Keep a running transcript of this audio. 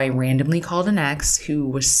I randomly called an ex who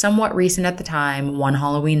was somewhat recent at the time one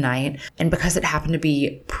Halloween night, and because it happened to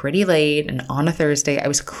be pretty late and on a Thursday, I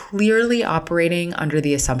was clearly operating under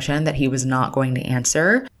the assumption that he was not going to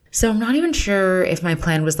answer. So I'm not even sure if my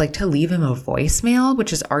plan was to leave him a voicemail,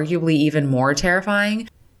 which is arguably even more terrifying.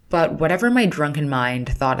 But whatever my drunken mind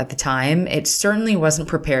thought at the time, it certainly wasn't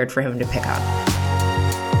prepared for him to pick up.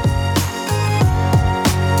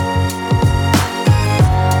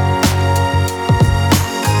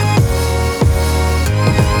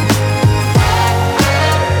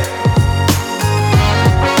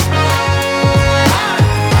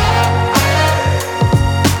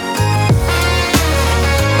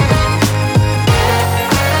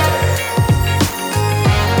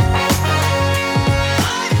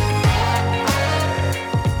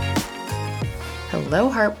 Hello,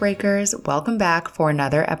 Heartbreakers. Welcome back for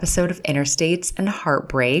another episode of Interstates and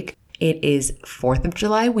Heartbreak. It is 4th of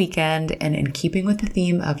July weekend, and in keeping with the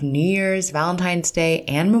theme of New Year's, Valentine's Day,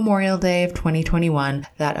 and Memorial Day of 2021,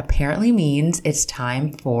 that apparently means it's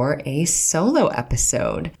time for a solo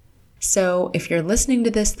episode. So if you're listening to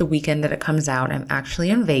this the weekend that it comes out, I'm actually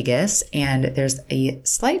in Vegas, and there's a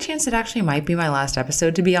slight chance it actually might be my last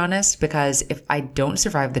episode, to be honest, because if I don't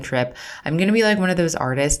survive the trip, I'm going to be like one of those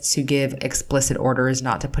artists who give explicit orders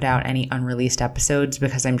not to put out any unreleased episodes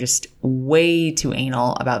because I'm just way too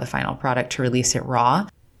anal about the final product to release it raw.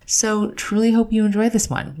 So truly hope you enjoy this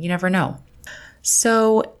one. You never know.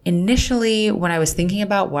 So initially, when I was thinking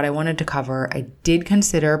about what I wanted to cover, I did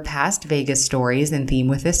consider past Vegas stories in theme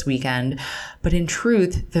with this weekend. But in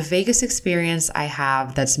truth, the Vegas experience I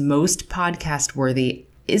have that's most podcast worthy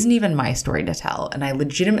isn't even my story to tell. And I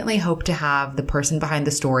legitimately hope to have the person behind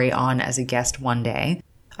the story on as a guest one day.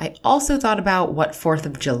 I also thought about what 4th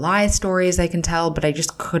of July stories I can tell, but I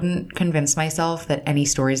just couldn't convince myself that any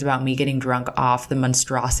stories about me getting drunk off the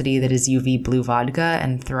monstrosity that is UV blue vodka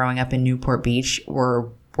and throwing up in Newport Beach were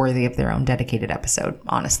worthy of their own dedicated episode,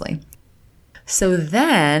 honestly. So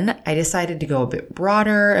then I decided to go a bit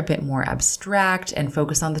broader, a bit more abstract, and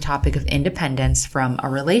focus on the topic of independence from a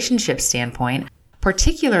relationship standpoint,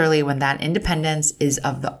 particularly when that independence is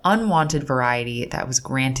of the unwanted variety that was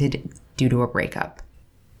granted due to a breakup.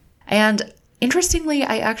 And interestingly,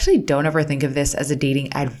 I actually don't ever think of this as a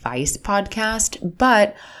dating advice podcast,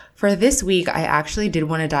 but for this week, I actually did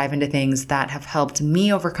want to dive into things that have helped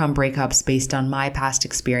me overcome breakups based on my past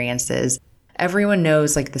experiences. Everyone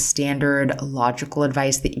knows the standard logical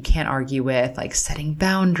advice that you can't argue with, like setting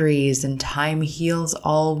boundaries and time heals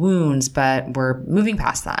all wounds, but we're moving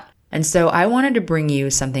past that. And so I wanted to bring you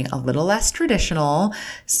something a little less traditional,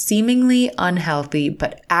 seemingly unhealthy,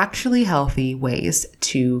 but actually healthy ways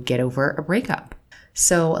to get over a breakup.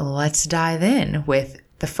 So let's dive in with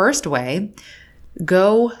the first way,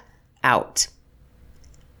 go out.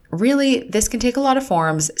 Really, this can take a lot of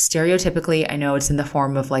forms. Stereotypically, I know it's in the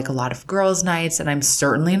form of a lot of girls' nights, and I'm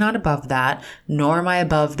certainly not above that, nor am I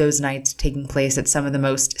above those nights taking place at some of the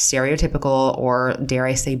most stereotypical or, dare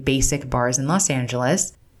I say, basic bars in Los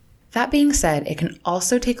Angeles. That being said, it can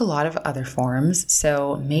also take a lot of other forms,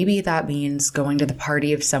 so maybe that means going to the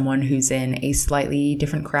party of someone who's in a slightly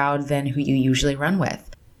different crowd than who you usually run with.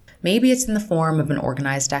 Maybe it's in the form of an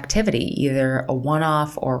organized activity, either a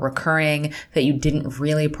one-off or recurring that you didn't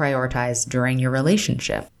really prioritize during your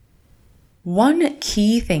relationship. One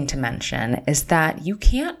key thing to mention is that you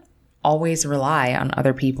can't always rely on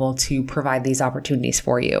other people to provide these opportunities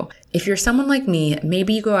for you. If you're someone like me,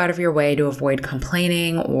 maybe you go out of your way to avoid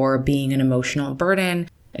complaining or being an emotional burden,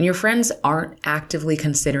 and your friends aren't actively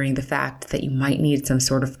considering the fact that you might need some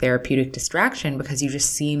sort of therapeutic distraction because you just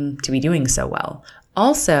seem to be doing so well.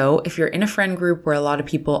 Also, if you're in a friend group where a lot of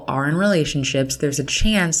people are in relationships, there's a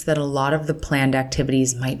chance that a lot of the planned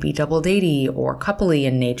activities might be double-datey or coupley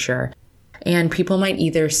in nature. And people might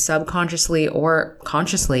either subconsciously or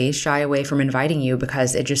consciously shy away from inviting you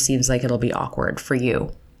because it just seems like it'll be awkward for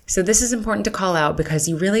you. So this is important to call out because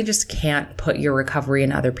you really just can't put your recovery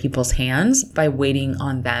in other people's hands by waiting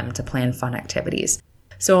on them to plan fun activities.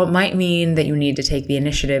 So it might mean that you need to take the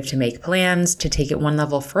initiative to make plans. To take it one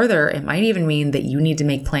level further, it might even mean that you need to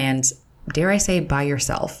make plans, dare I say, by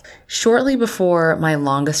yourself. Shortly before my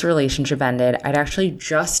longest relationship ended, I'd actually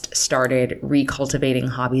just started recultivating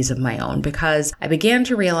hobbies of my own because I began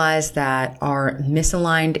to realize that our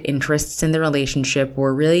misaligned interests in the relationship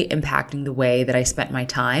were really impacting the way that I spent my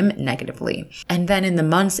time negatively. And then in the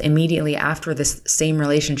months immediately after this same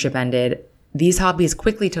relationship ended, these hobbies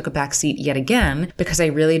quickly took a backseat yet again because I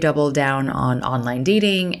really doubled down on online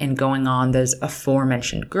dating and going on those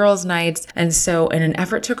aforementioned girls' nights. And so in an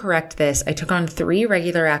effort to correct this, I took on 3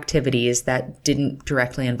 regular activities that didn't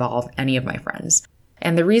directly involve any of my friends.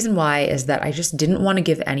 And the reason why is that I just didn't want to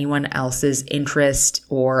give anyone else's interest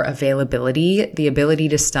or availability the ability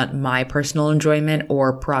to stunt my personal enjoyment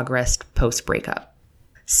or progress post-breakup.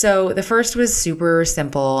 So the first was super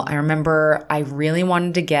simple. I remember I really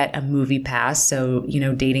wanted to get a movie pass, so,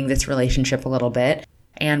 dating this relationship a little bit.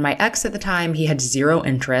 And my ex at the time, he had zero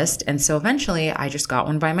interest. And so eventually I just got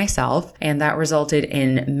one by myself. And that resulted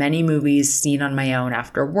in many movies seen on my own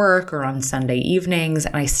after work or on Sunday evenings.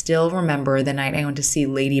 And I still remember the night I went to see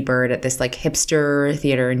Lady Bird at this hipster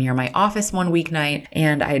theater near my office one weeknight.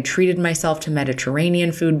 And I had treated myself to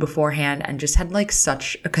Mediterranean food beforehand and just had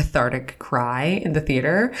such a cathartic cry in the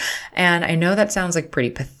theater. And I know that sounds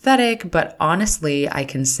pretty pathetic, but honestly, I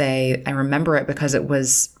can say I remember it because it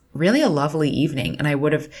was really a lovely evening, and I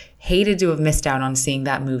would have hated to have missed out on seeing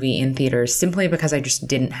that movie in theaters simply because I just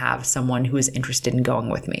didn't have someone who was interested in going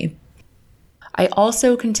with me. I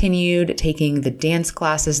also continued taking the dance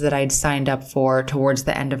classes that I'd signed up for towards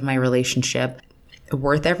the end of my relationship.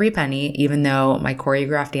 Worth every penny, even though my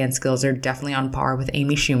choreographed dance skills are definitely on par with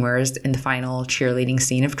Amy Schumer's in the final cheerleading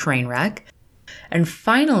scene of Trainwreck. And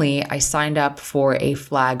finally, I signed up for a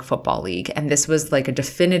flag football league. And this was a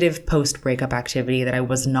definitive post-breakup activity that I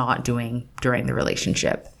was not doing during the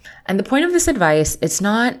relationship. And the point of this advice, it's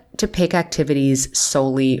not to pick activities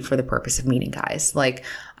solely for the purpose of meeting guys.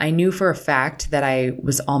 I knew for a fact that I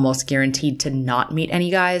was almost guaranteed to not meet any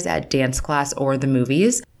guys at dance class or the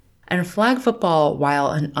movies. And flag football,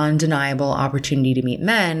 while an undeniable opportunity to meet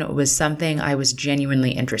men, was something I was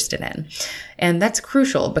genuinely interested in. And that's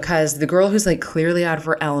crucial because the girl who's clearly out of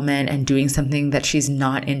her element and doing something that she's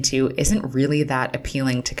not into isn't really that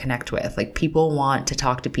appealing to connect with. People want to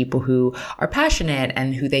talk to people who are passionate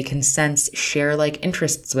and who they can sense share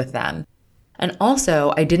interests with them. And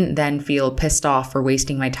also, I didn't then feel pissed off for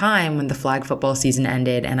wasting my time when the flag football season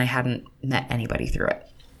ended and I hadn't met anybody through it.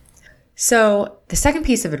 So the second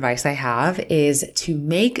piece of advice I have is to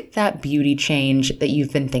make that beauty change that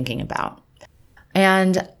you've been thinking about.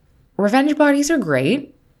 And revenge bodies are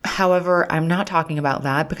great. However, I'm not talking about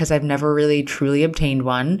that because I've never really truly obtained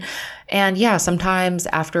one. And yeah, sometimes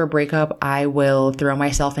after a breakup, I will throw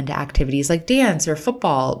myself into activities like dance or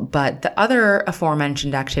football. But the other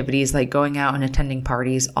aforementioned activities like going out and attending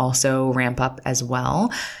parties also ramp up as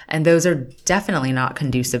well. And those are definitely not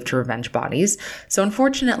conducive to revenge bodies. So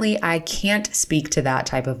unfortunately, I can't speak to that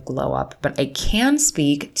type of glow up, but I can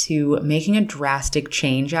speak to making a drastic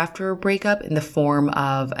change after a breakup in the form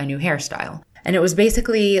of a new hairstyle. And it was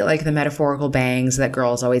basically the metaphorical bangs that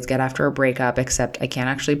girls always get after a breakup, except I can't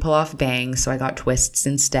actually pull off bangs, so I got twists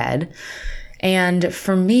instead. And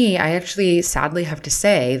for me, I actually sadly have to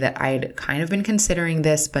say that I'd kind of been considering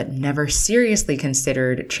this, but never seriously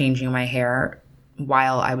considered changing my hair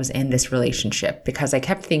while I was in this relationship because I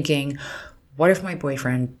kept thinking, what if my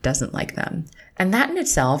boyfriend doesn't like them? And that in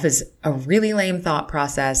itself is a really lame thought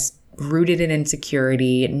process, rooted in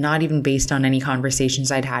insecurity, not even based on any conversations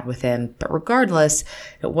I'd had with him. But regardless,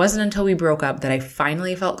 it wasn't until we broke up that I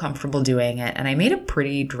finally felt comfortable doing it. And I made a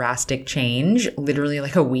pretty drastic change, literally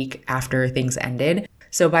a week after things ended.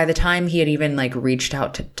 So by the time he had even reached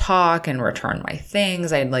out to talk and return my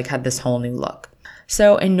things, I had had this whole new look.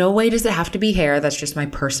 So in no way does it have to be hair. That's just my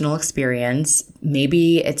personal experience.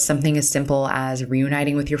 Maybe it's something as simple as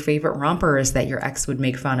reuniting with your favorite rompers that your ex would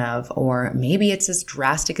make fun of. Or maybe it's as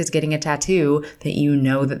drastic as getting a tattoo that you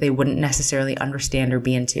know that they wouldn't necessarily understand or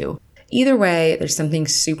be into. Either way, there's something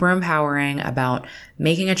super empowering about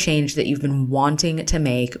making a change that you've been wanting to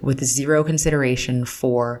make with zero consideration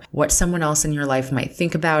for what someone else in your life might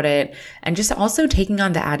think about it. And just also taking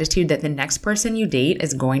on the attitude that the next person you date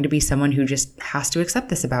is going to be someone who just has to accept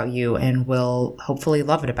this about you and will hopefully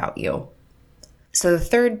love it about you. So the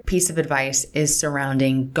third piece of advice is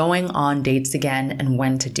surrounding going on dates again and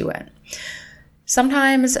when to do it.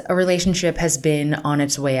 Sometimes a relationship has been on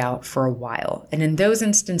its way out for a while. And in those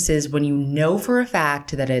instances, when you know for a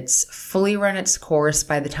fact that it's fully run its course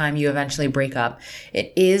by the time you eventually break up,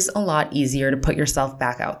 it is a lot easier to put yourself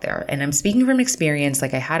back out there. And I'm speaking from experience. I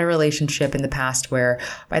had a relationship in the past where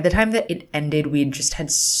by the time that it ended, we'd just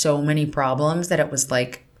had so many problems that it was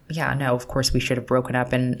yeah, no, of course we should have broken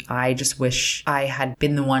up. And I just wish I had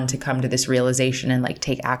been the one to come to this realization and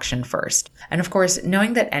take action first. And of course,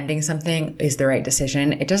 knowing that ending something is the right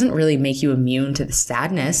decision, it doesn't really make you immune to the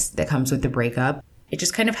sadness that comes with the breakup. It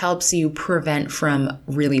just kind of helps you prevent from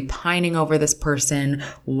really pining over this person,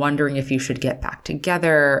 wondering if you should get back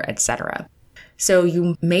together, etc. So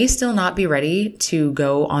you may still not be ready to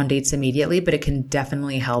go on dates immediately, but it can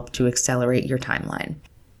definitely help to accelerate your timeline.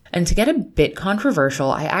 And to get a bit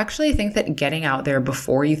controversial, I actually think that getting out there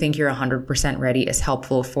before you think you're 100% ready is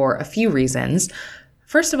helpful for a few reasons.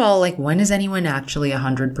 First of all, like, when is anyone actually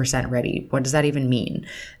 100% ready? What does that even mean?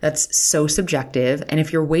 That's so subjective. And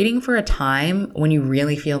if you're waiting for a time when you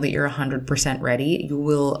really feel that you're 100% ready, you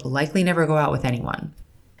will likely never go out with anyone.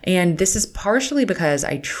 And this is partially because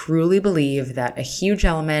I truly believe that a huge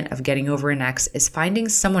element of getting over an ex is finding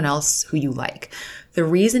someone else who you like. The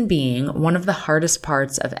reason being, one of the hardest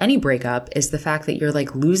parts of any breakup is the fact that you're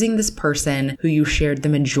like losing this person who you shared the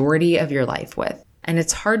majority of your life with. And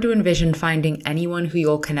it's hard to envision finding anyone who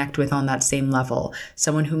you'll connect with on that same level,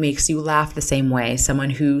 someone who makes you laugh the same way,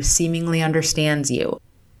 someone who seemingly understands you.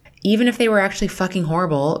 Even if they were actually fucking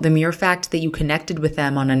horrible, the mere fact that you connected with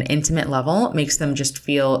them on an intimate level makes them just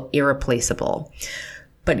feel irreplaceable.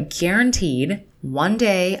 But guaranteed, one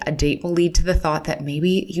day a date will lead to the thought that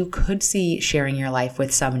maybe you could see sharing your life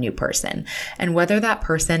with some new person. And whether that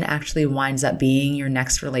person actually winds up being your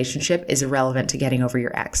next relationship is irrelevant to getting over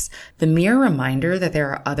your ex. The mere reminder that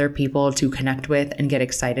there are other people to connect with and get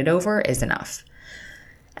excited over is enough.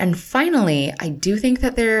 And finally, I do think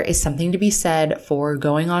that there is something to be said for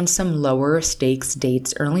going on some lower stakes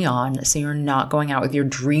dates early on, so you're not going out with your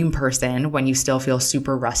dream person when you still feel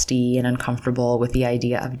super rusty and uncomfortable with the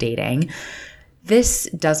idea of dating. This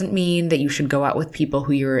doesn't mean that you should go out with people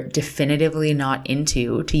who you're definitively not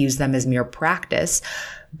into to use them as mere practice,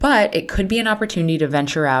 but it could be an opportunity to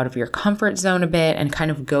venture out of your comfort zone a bit and kind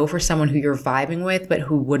of go for someone who you're vibing with, but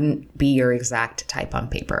who wouldn't be your exact type on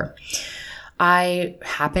paper. I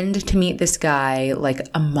happened to meet this guy like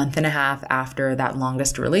a month and a half after that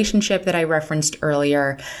longest relationship that I referenced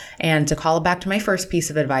earlier. And to call back to my first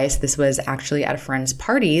piece of advice, this was actually at a friend's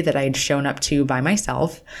party that I'd shown up to by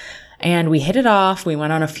myself. And we hit it off. We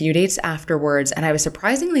went on a few dates afterwards, and I was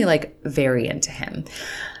surprisingly like very into him.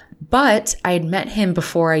 But I'd met him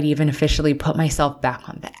before I'd even officially put myself back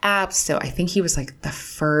on the app. So I think he was like the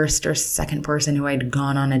first or second person who I'd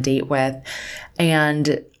gone on a date with.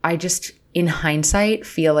 And I just, in hindsight,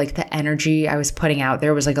 feel like the energy I was putting out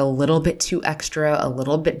there was like a little bit too extra, a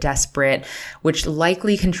little bit desperate, which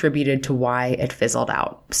likely contributed to why it fizzled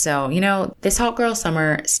out. So, this hot girl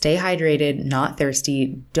summer, stay hydrated, not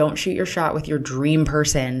thirsty. Don't shoot your shot with your dream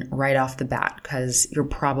person right off the bat, because you're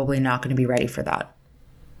probably not going to be ready for that.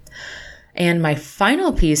 And my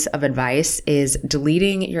final piece of advice is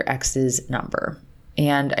deleting your ex's number.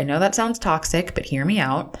 And I know that sounds toxic, but hear me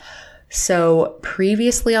out. So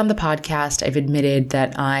previously on the podcast, I've admitted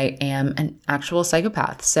that I am an actual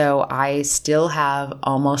psychopath. So I still have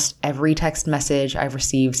almost every text message I've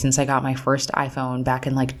received since I got my first iPhone back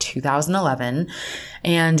in like 2011.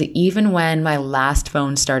 And even when my last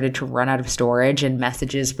phone started to run out of storage and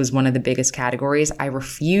messages was one of the biggest categories, I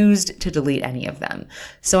refused to delete any of them.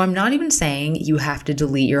 So I'm not even saying you have to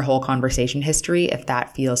delete your whole conversation history if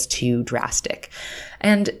that feels too drastic.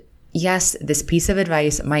 And yes, this piece of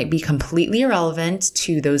advice might be completely irrelevant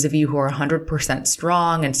to those of you who are 100%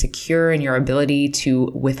 strong and secure in your ability to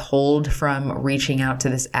withhold from reaching out to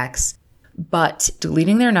this ex. But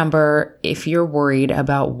deleting their number, if you're worried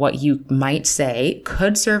about what you might say,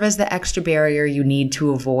 could serve as the extra barrier you need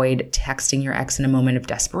to avoid texting your ex in a moment of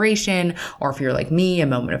desperation, or if you're like me, a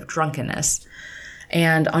moment of drunkenness.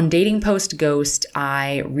 And on Dating Post Ghost,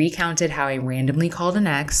 I recounted how I randomly called an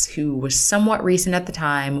ex who was somewhat recent at the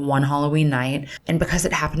time one Halloween night. And because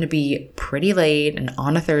it happened to be pretty late and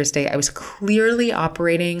on a Thursday, I was clearly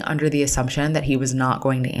operating under the assumption that he was not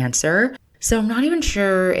going to answer. So I'm not even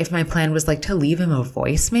sure if my plan was like to leave him a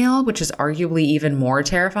voicemail, which is arguably even more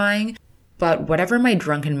terrifying. But whatever my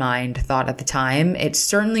drunken mind thought at the time, it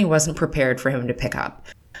certainly wasn't prepared for him to pick up.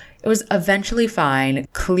 It was eventually fine.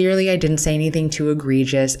 Clearly, I didn't say anything too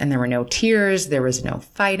egregious, and there were no tears, there was no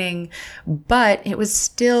fighting, but it was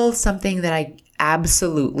still something that I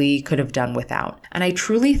absolutely could have done without. And I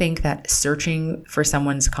truly think that searching for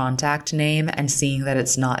someone's contact name and seeing that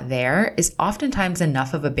it's not there is oftentimes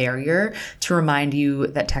enough of a barrier to remind you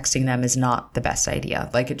that texting them is not the best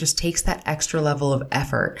idea. Like, it just takes that extra level of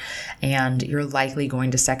effort, and you're likely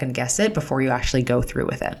going to second guess it before you actually go through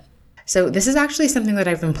with it. So this is actually something that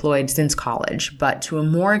I've employed since college, but to a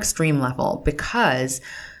more extreme level, because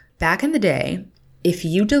back in the day, if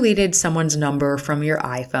you deleted someone's number from your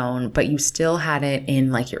iPhone, but you still had it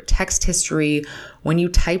in like your text history, when you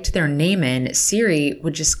typed their name in, Siri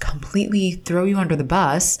would just completely throw you under the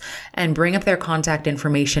bus and bring up their contact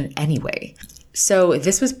information anyway. So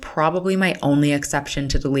this was probably my only exception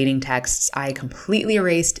to deleting texts. I completely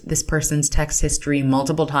erased this person's text history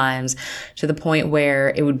multiple times to the point where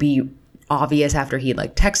it would be obvious after he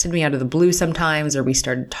like texted me out of the blue sometimes, or we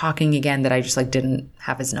started talking again, that I just like didn't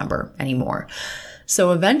have his number anymore.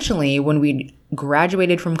 So eventually, when we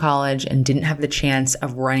graduated from college and didn't have the chance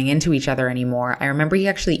of running into each other anymore, I remember he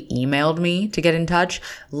actually emailed me to get in touch,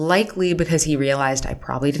 likely because he realized I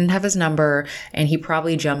probably didn't have his number, and he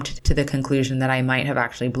probably jumped to the conclusion that I might have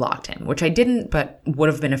actually blocked him, which I didn't, but would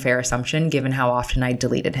have been a fair assumption given how often I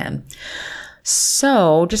deleted him.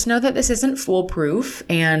 So just know that this isn't foolproof,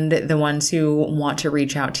 and the ones who want to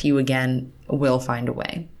reach out to you again will find a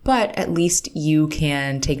way. But at least you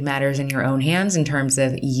can take matters in your own hands in terms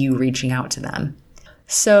of you reaching out to them.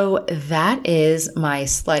 So that is my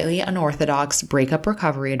slightly unorthodox breakup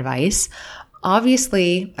recovery advice.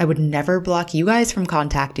 Obviously, I would never block you guys from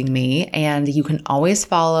contacting me, and you can always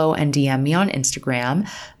follow and DM me on Instagram.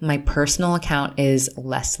 My personal account is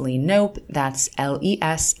Leslie Knope. That's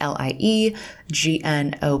LESLIEGNOPE.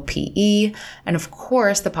 And of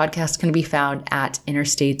course, the podcast can be found at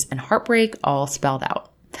Interstates and Heartbreak, all spelled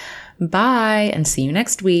out. Bye, and see you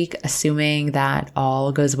next week, assuming that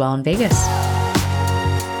all goes well in Vegas.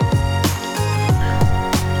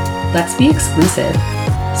 Let's be exclusive.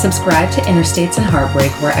 Subscribe to Interstates and Heartbreak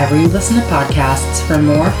wherever you listen to podcasts for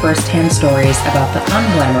more firsthand stories about the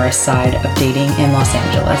unglamorous side of dating in Los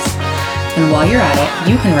Angeles. And while you're at it,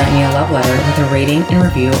 you can write me a love letter with a rating and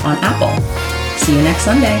review on Apple. See you next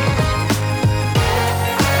Sunday.